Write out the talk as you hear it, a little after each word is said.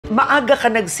Maaga ka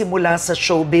nagsimula sa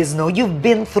showbiz, no? You've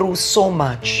been through so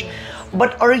much.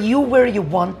 But are you where you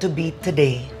want to be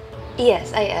today?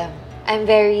 Yes, I am. I'm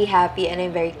very happy and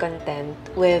I'm very content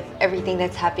with everything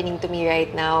that's happening to me right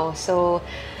now. So,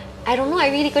 I don't know, I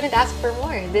really couldn't ask for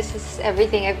more. This is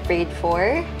everything I've prayed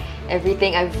for,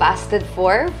 everything I've fasted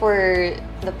for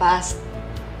the past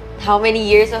how many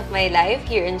years of my life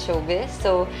here in showbiz.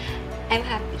 So, I'm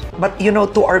happy. But you know,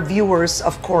 to our viewers,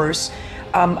 of course,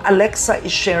 Alexa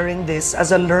is sharing this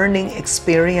as a learning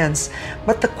experience.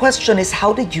 But the question is,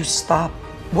 how did you stop?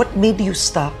 What made you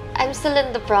stop? I'm still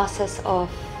in the process of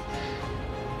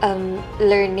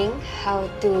learning how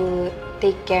to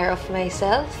take care of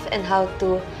myself and how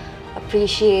to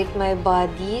appreciate my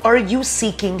body. Are you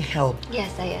seeking help?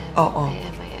 Yes, I am. Oo. I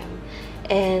am.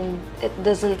 And it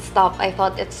doesn't stop. I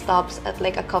thought it stops at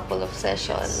like a couple of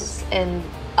sessions. And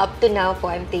up to now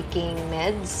po, I'm taking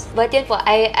meds. But yun po,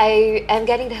 I am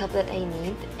getting the help that I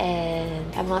need. And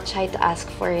I'm not shy to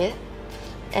ask for it.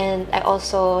 And I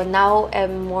also now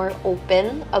am more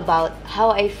open about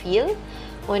how I feel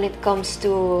when it comes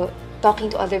to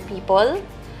talking to other people.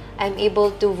 I'm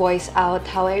able to voice out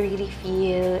how I really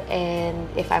feel, and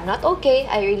if I'm not okay,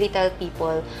 I really tell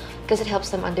people because it helps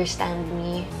them understand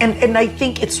me. And I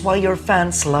think it's why your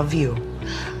fans love you.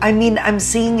 I mean, I'm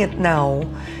seeing it now.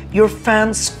 Your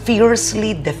fans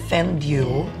fiercely defend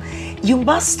you. You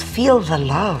must feel the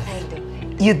love. I do.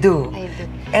 You do. I do.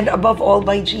 And above all,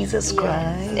 by Jesus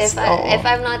Yes. Christ. If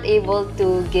I'm not able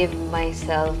to give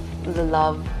myself the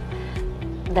love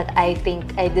that I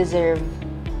think I deserve,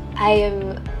 I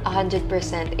am 100%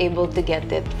 able to get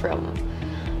it from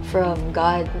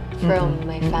God, from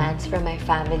my fans, from my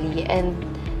family. And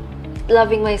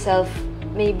loving myself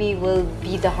maybe will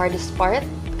be the hardest part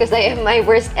because I am my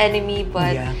worst enemy,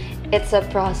 but Yeah. it's a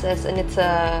process and it's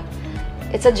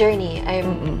a journey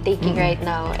I'm taking right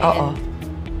now. And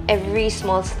every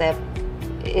small step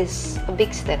is a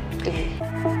big step to me.